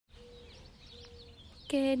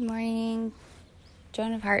Good morning.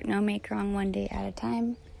 Joan of Heart, no make wrong, one day at a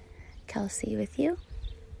time. Kelsey with you.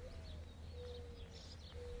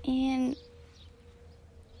 And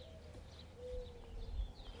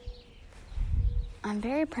I'm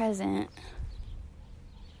very present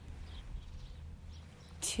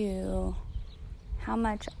to how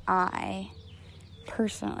much I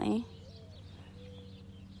personally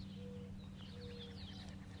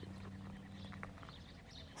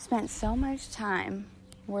spent so much time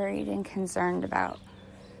worried and concerned about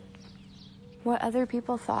what other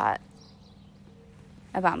people thought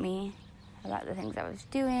about me, about the things I was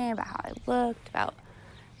doing, about how I looked, about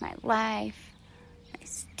my life, my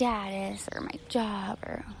status, or my job,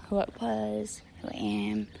 or who it was, who I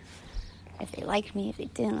am, if they liked me, if they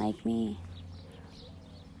didn't like me.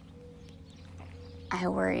 I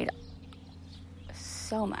worried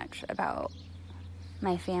so much about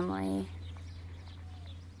my family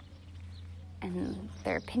and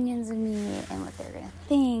their opinions of me and what they're going to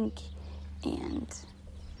think and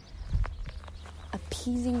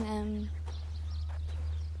appeasing them.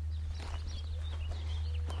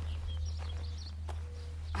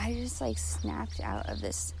 I just snapped out of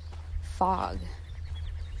this fog.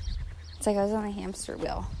 It's like I was on a hamster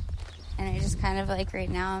wheel, and I just kind of right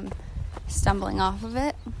now I'm stumbling off of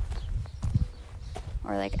it,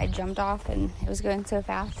 or I jumped off and it was going so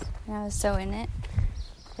fast and I was so in it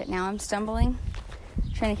that now I'm stumbling,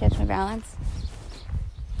 trying to catch my balance.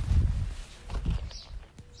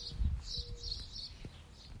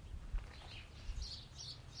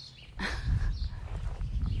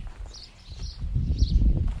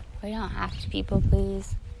 We don't have to people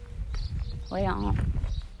please. We don't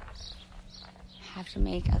have to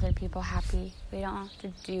make other people happy. We don't have to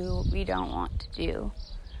do what we don't want to do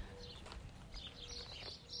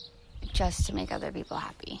just to make other people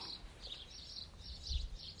happy.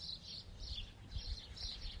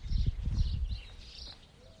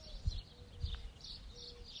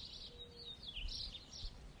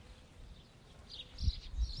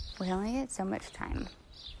 We only get so much time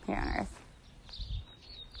here on Earth.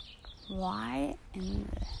 Why in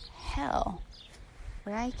the hell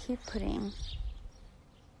would I keep putting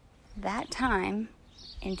that time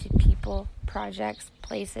into people, projects,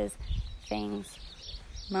 places, things,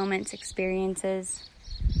 moments, experiences,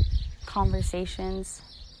 conversations?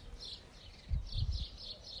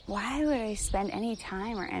 Why would I spend any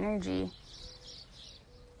time or energy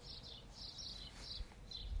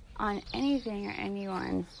on anything or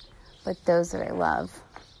anyone but those that I love,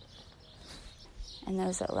 and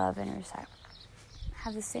those that love and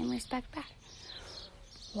have the same respect back?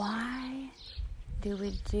 Why do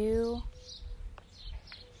we do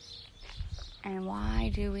and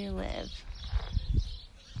why do we live?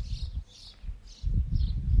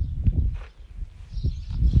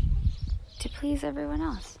 To please everyone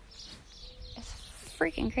else. It's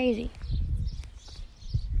freaking crazy.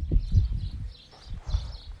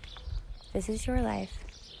 This is your life.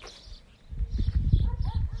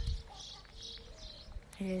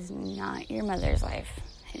 It is not your mother's life.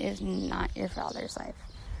 It is not your father's life.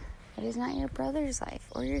 It is not your brother's life,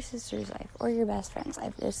 or your sister's life, or your best friend's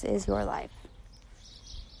life. This is your life.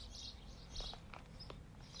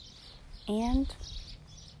 And,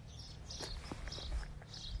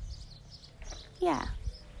 yeah,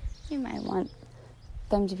 you might want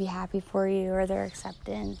them to be happy for you, or their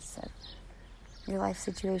acceptance of your life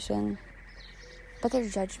situation. But their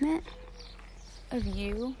judgment of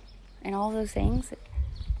you and all those things that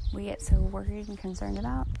we get so worried and concerned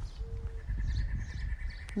about,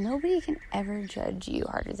 nobody can ever judge you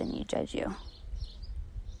harder than you judge you.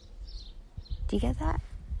 Do you get that?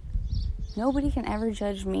 Nobody can ever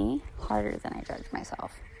judge me harder than I judge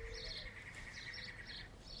myself.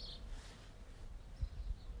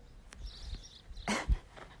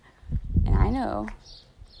 And I know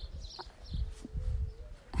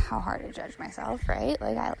how hard I judge myself, right?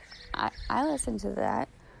 I listen to that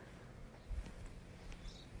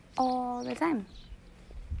all the time.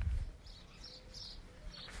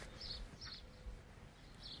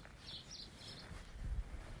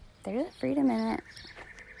 There's a freedom in it.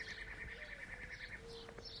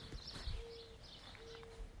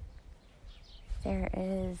 There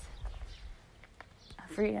is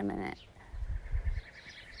a freedom in it.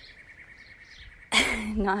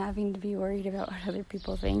 Not having to be worried about what other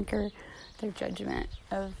people think or their judgment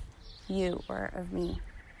of you or of me.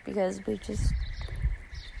 Because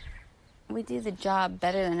we do the job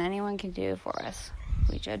better than anyone can do for us.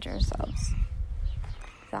 We judge ourselves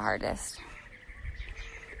the hardest.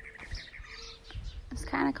 It's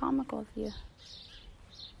kind of comical if you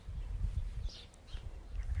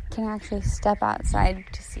can actually step outside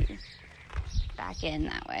to see back in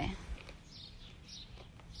that way.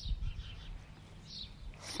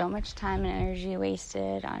 So much time and energy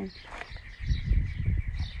wasted on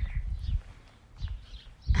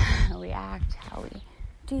how we act, how we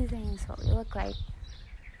do things, what we look like,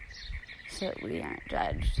 so that we aren't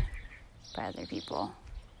judged by other people.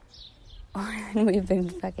 And we've been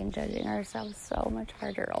fucking judging ourselves so much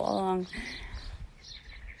harder all along.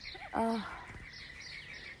 Oh.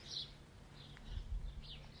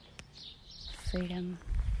 Freedom.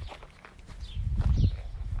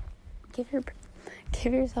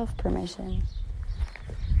 Give yourself permission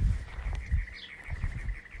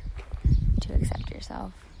to accept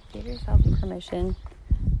yourself. Give yourself permission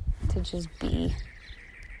to just be.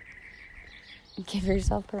 Give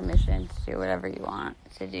yourself permission to do whatever you want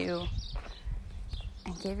to do.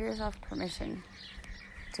 And give yourself permission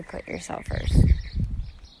to put yourself first.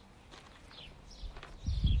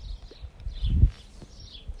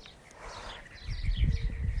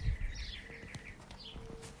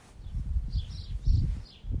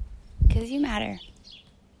 Because you matter.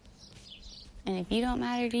 And if you don't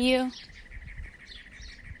matter to you,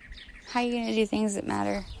 how are you going to do things that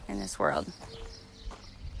matter in this world?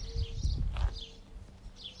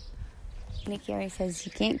 Nikki always says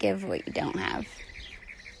you can't give what you don't have.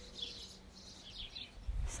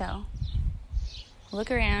 So,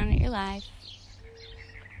 look around at your life.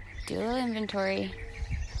 Do a little inventory.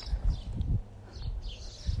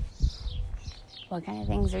 What kind of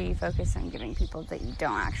things are you focused on giving people that you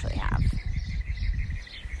don't actually have?